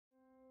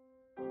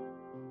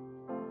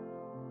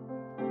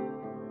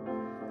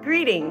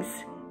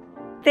Greetings.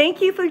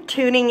 Thank you for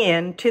tuning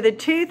in to the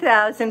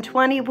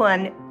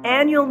 2021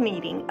 annual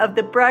meeting of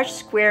the Brush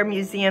Square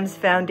Museum's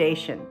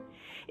Foundation.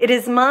 It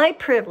is my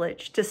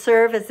privilege to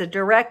serve as the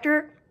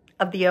director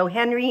of the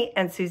O.Henry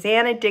and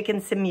Susanna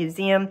Dickinson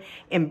Museum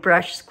in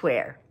Brush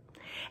Square.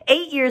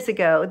 8 years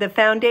ago, the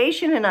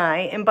foundation and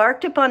I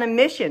embarked upon a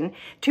mission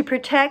to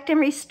protect and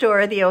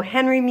restore the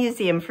O.Henry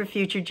Museum for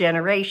future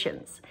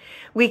generations.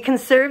 We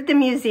conserved the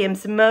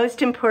museum's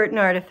most important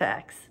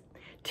artifacts.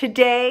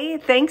 Today,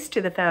 thanks to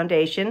the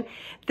foundation,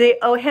 the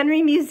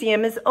O.Henry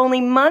Museum is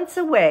only months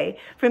away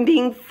from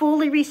being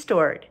fully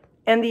restored,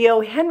 and the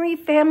O.Henry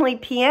family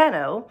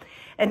piano,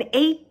 an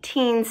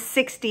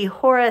 1860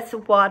 Horace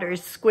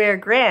Waters square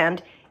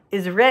grand,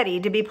 is ready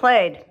to be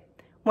played.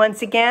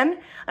 Once again,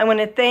 I want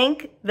to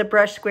thank the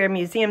Brush Square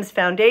Museum's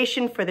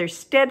Foundation for their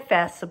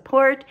steadfast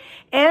support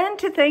and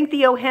to thank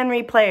the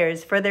O.Henry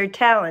players for their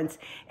talents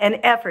and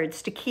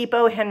efforts to keep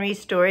O.Henry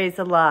stories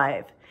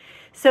alive.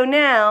 So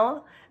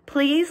now,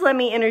 please let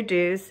me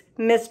introduce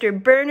Mr.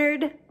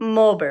 Bernard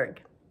Mollberg,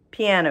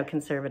 piano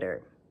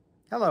conservator.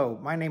 Hello,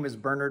 my name is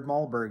Bernard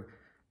Mollberg.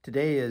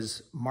 Today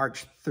is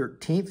March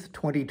 13th,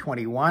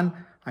 2021.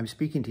 I'm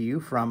speaking to you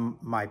from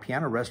my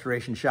piano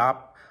restoration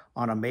shop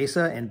on a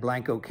mesa in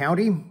Blanco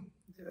County.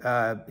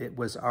 It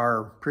was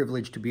our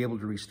privilege to be able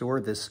to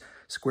restore this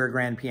square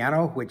grand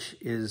piano, which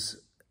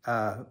is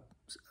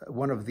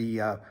one of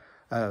the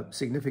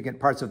significant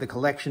parts of the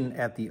collection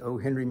at the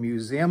O.Henry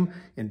Museum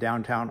in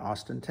downtown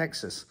Austin,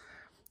 Texas.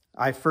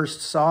 I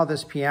first saw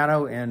this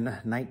piano in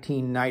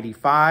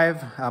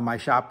 1995. My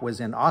shop was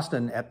in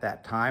Austin at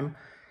that time,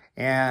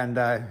 and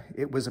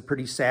it was a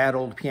pretty sad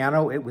old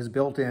piano. It was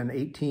built in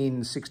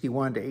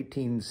 1861 to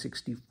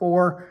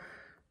 1864.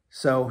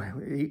 So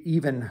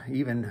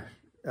even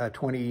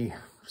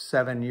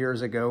 27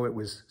 years ago, it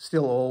was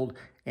still old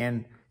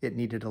and it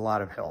needed a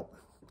lot of help.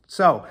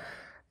 So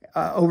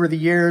over the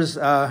years,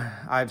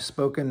 I've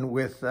spoken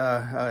with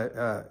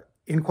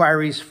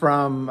inquiries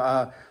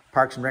from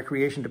Parks and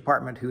Recreation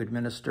Department who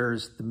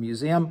administers the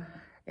museum.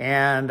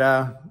 And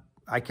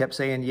I kept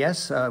saying,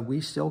 yes, we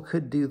still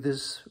could do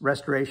this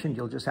restoration.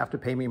 You'll just have to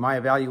pay me my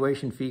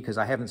evaluation fee because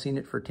I haven't seen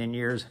it for 10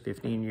 years,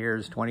 15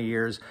 years, 20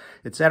 years,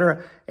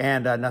 etc.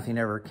 And nothing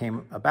ever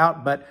came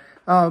about. But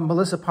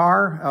Melissa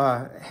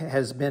Parr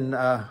has been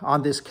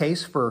on this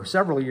case for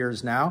several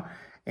years now.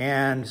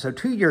 And so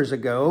 2 years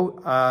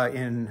ago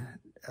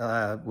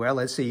well,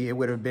 let's see, it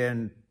would have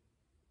been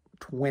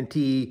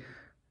 2019,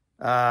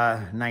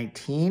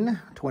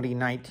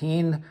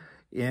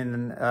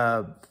 in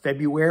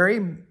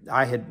February,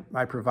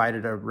 I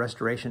provided a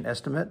restoration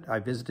estimate. I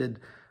visited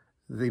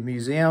the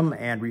museum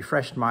and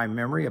refreshed my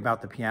memory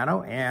about the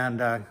piano,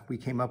 and we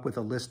came up with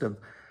a list of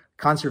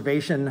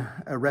conservation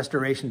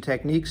restoration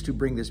techniques to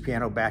bring this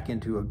piano back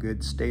into a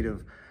good state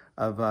of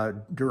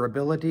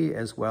durability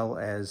as well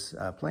as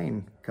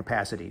playing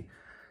capacity.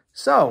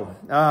 So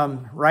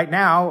right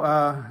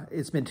now,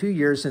 it's been 2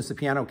 years since the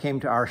piano came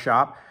to our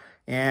shop,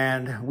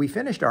 and we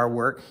finished our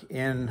work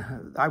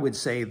in, I would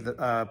say,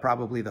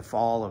 probably the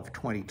fall of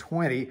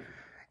 2020.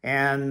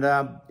 And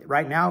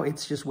right now,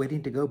 it's just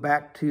waiting to go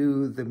back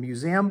to the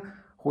museum,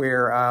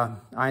 where I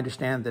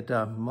understand that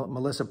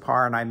Melissa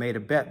Parr and I made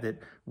a bet that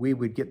we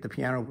would get the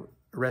piano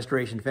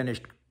restoration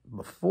finished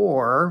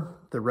before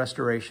the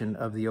restoration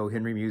of the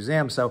O.Henry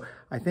Museum. So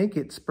I think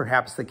it's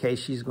perhaps the case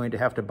she's going to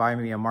have to buy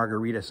me a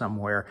margarita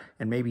somewhere,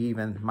 and maybe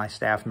even my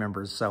staff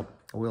members. So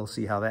we'll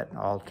see how that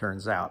all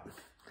turns out.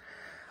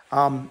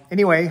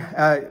 Anyway,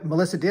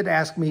 Melissa did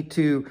ask me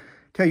to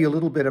tell you a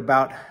little bit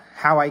about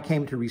how I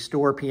came to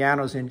restore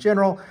pianos in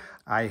general.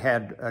 I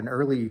had an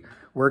early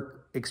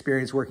work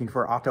experience working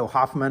for Otto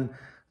Hoffman,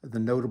 the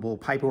notable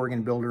pipe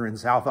organ builder in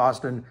South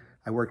Austin.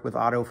 I worked with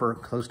Otto for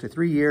close to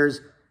 3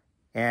 years,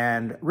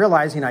 and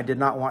realizing I did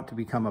not want to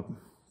become a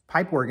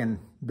pipe organ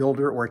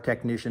builder or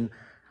technician,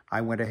 I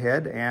went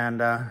ahead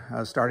and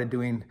started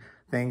doing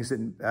things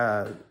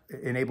that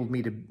enabled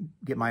me to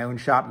get my own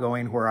shop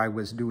going, where I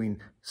was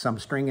doing some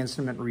string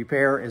instrument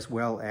repair as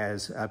well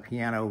as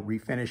piano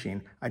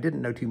refinishing. I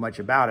didn't know too much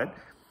about it.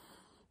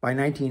 By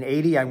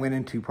 1980, I went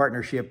into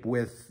partnership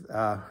with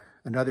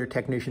another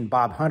technician,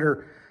 Bob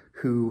Hunter,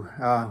 who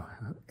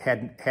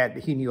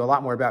he knew a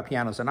lot more about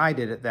pianos than I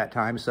did at that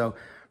time. So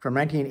from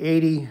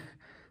 1980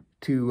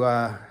 to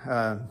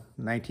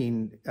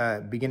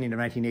beginning of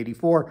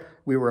 1984,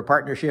 we were a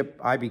partnership.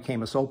 I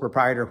became a sole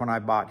proprietor when I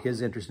bought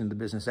his interest in the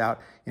business out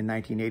in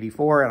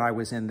 1984, and I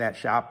was in that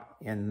shop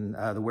in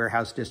the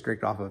warehouse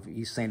district off of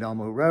East St.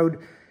 Elmo Road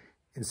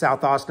in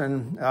South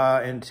Austin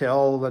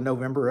until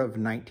November of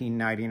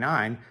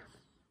 1999.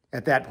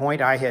 At that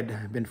point, I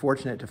had been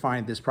fortunate to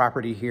find this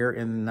property here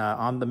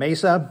on the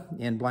Mesa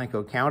in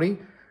Blanco County,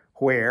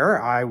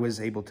 where I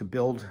was able to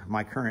build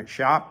my current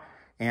shop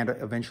and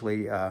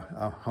eventually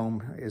a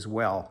home as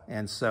well.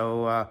 And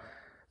so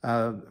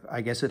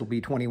I guess it'll be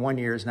 21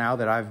 years now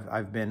that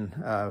I've been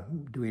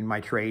doing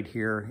my trade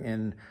here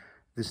in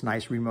this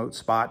nice remote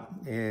spot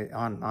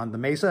on the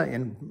Mesa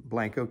in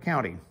Blanco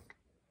County.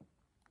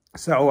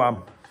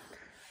 So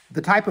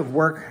The type of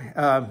work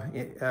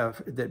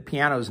that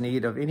pianos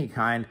need of any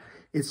kind,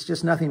 it's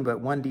just nothing but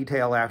one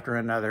detail after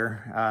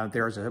another.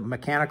 There's a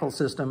mechanical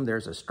system,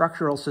 there's a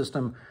structural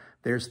system,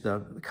 there's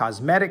the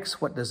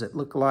cosmetics, what does it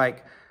look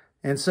like?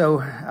 And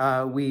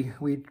so we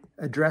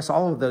address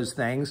all of those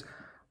things.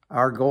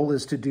 Our goal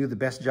is to do the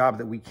best job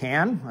that we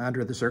can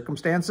under the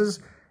circumstances.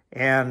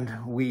 And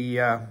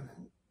I'm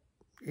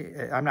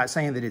not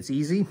saying that it's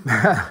easy,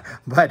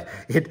 but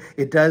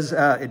it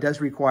does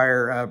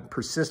require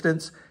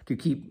persistence to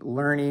keep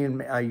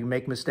learning. You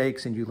make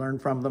mistakes and you learn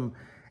from them,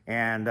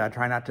 and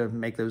try not to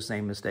make those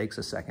same mistakes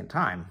a second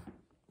time.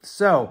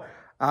 So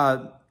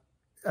a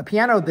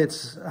piano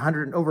that's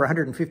over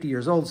 150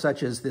 years old,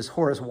 such as this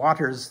Horace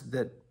Waters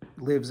that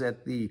lives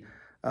at the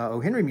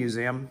O.Henry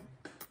Museum,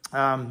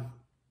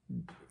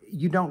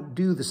 you don't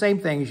do the same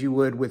things you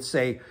would with,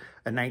 say,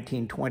 a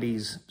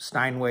 1920s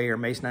Steinway or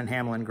Mason &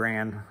 Hamlin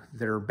Grand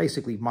that are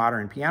basically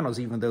modern pianos,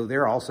 even though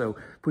they're also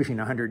pushing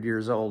 100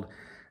 years old.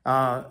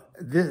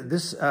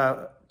 This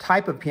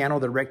type of piano,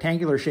 the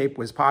rectangular shape,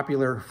 was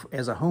popular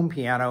as a home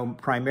piano.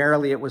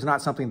 Primarily, it was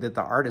not something that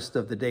the artists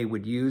of the day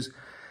would use.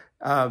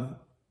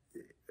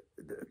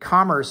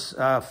 Commerce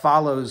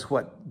follows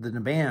what the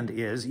demand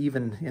is,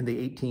 even in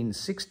the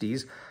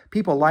 1860s.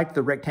 People liked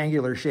the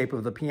rectangular shape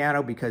of the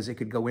piano because it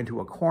could go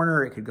into a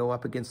corner, it could go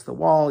up against the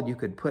wall, you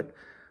could put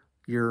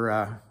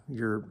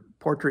your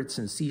portraits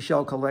and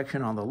seashell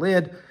collection on the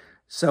lid.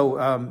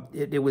 So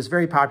it was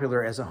very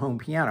popular as a home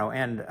piano.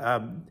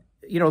 And,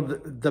 you know,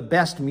 the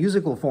best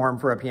musical form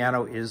for a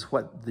piano is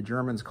what the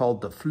Germans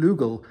called the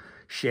Flügel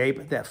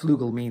shape. That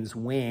Flügel means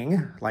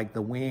wing, like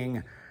the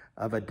wing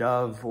of a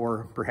dove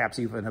or perhaps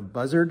even a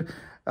buzzard.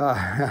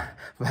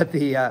 But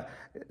the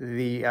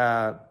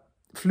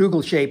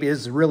Flügel shape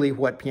is really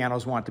what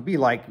pianos want to be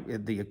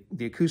like. The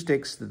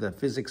acoustics, the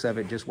physics of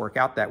it just work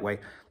out that way.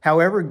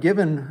 However,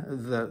 given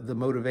the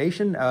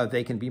motivation,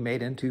 they can be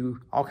made into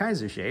all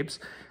kinds of shapes.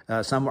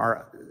 Some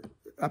are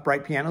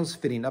upright pianos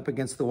fitting up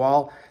against the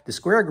wall. The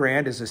square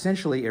grand is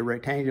essentially a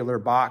rectangular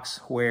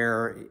box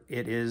where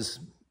it is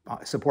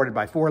supported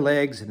by 4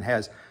 legs and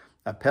has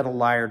a pedal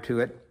lyre to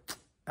it.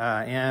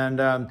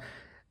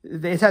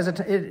 It has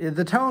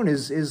the tone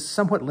is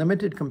somewhat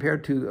limited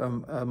compared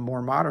to a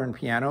more modern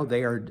piano.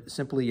 They are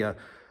simply a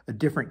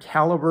different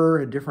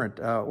caliber, a different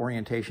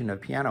orientation of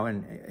piano,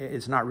 and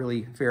it's not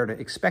really fair to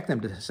expect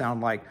them to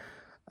sound like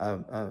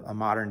a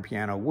modern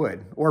piano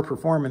would or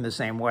perform in the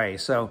same way.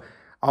 So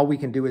all we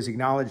can do is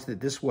acknowledge that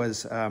this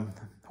was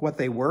what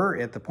they were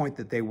at the point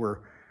that they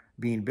were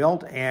being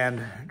built,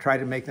 and try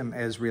to make them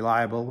as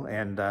reliable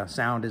and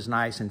sound as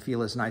nice and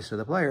feel as nice to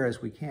the player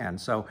as we can.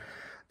 So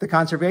the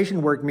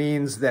conservation work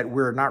means that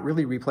we're not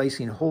really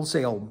replacing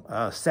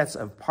wholesale sets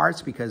of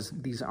parts, because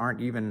these aren't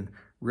even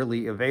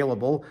really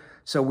available.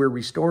 So we're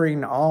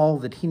restoring all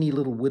the teeny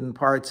little wooden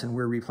parts, and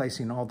we're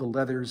replacing all the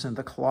leathers and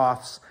the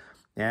cloths.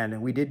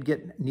 And we did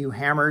get new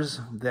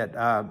hammers that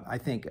I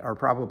think are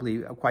probably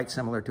quite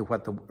similar to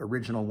what the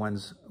original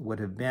ones would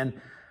have been.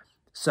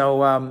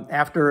 So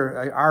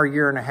after our 1.5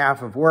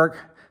 years of work,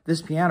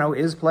 this piano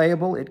is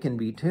playable. It can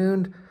be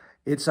tuned.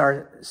 It's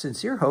our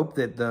sincere hope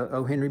that the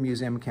O.Henry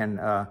Museum can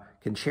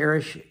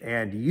cherish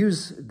and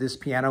use this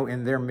piano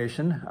in their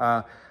mission.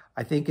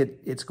 I think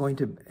it's going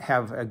to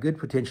have a good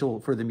potential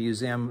for the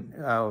museum,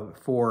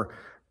 for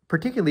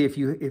particularly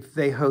if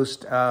they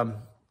host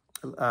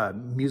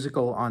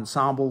musical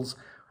ensembles,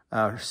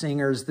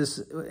 singers.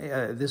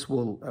 This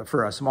will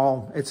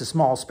it's a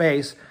small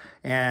space,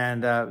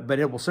 and but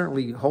it will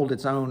certainly hold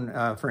its own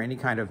for any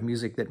kind of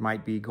music that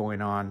might be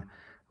going on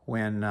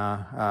when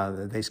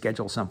they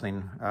schedule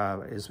something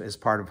as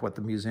part of what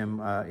the museum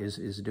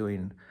is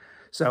doing.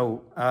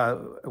 So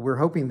we're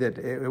hoping that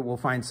it will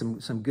find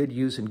some good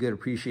use and good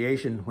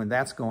appreciation when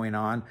that's going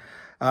on.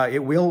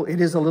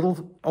 It is a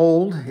little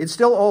old. It's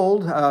still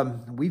old.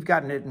 We've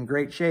gotten it in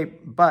great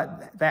shape,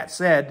 but that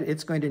said,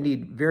 it's going to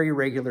need very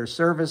regular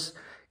service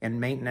and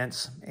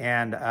maintenance.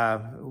 And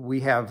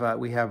we have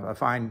a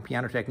fine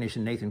piano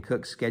technician, Nathan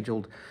Cook,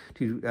 scheduled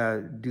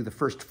to do the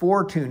first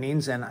 4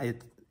 tunings, and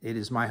it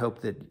is my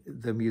hope that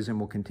the museum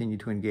will continue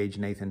to engage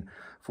Nathan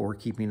for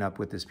keeping up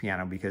with this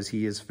piano, because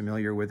he is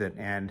familiar with it,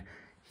 and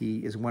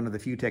he is one of the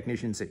few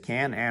technicians that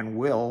can and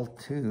will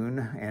tune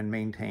and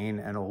maintain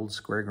an old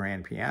square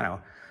grand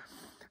piano.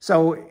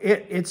 So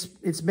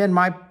it's been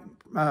my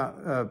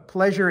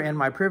pleasure and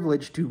my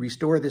privilege to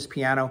restore this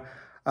piano.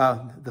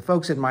 The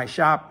folks in my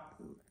shop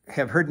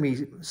have heard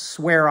me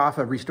swear off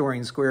of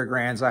restoring square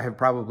grands. I have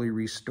probably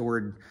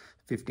restored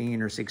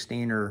 15 or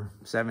 16 or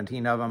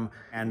 17 of them.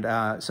 And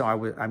so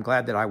I'm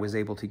glad that I was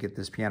able to get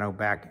this piano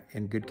back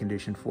in good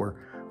condition for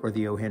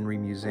the O.Henry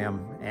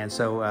Museum. And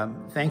so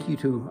thank you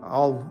to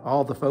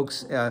all the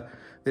folks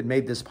that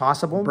made this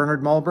possible.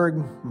 Bernard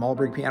Mollberg,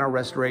 Mollberg Piano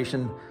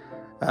Restoration,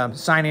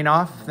 signing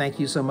off. Thank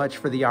you so much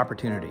for the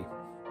opportunity.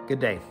 Good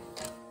day.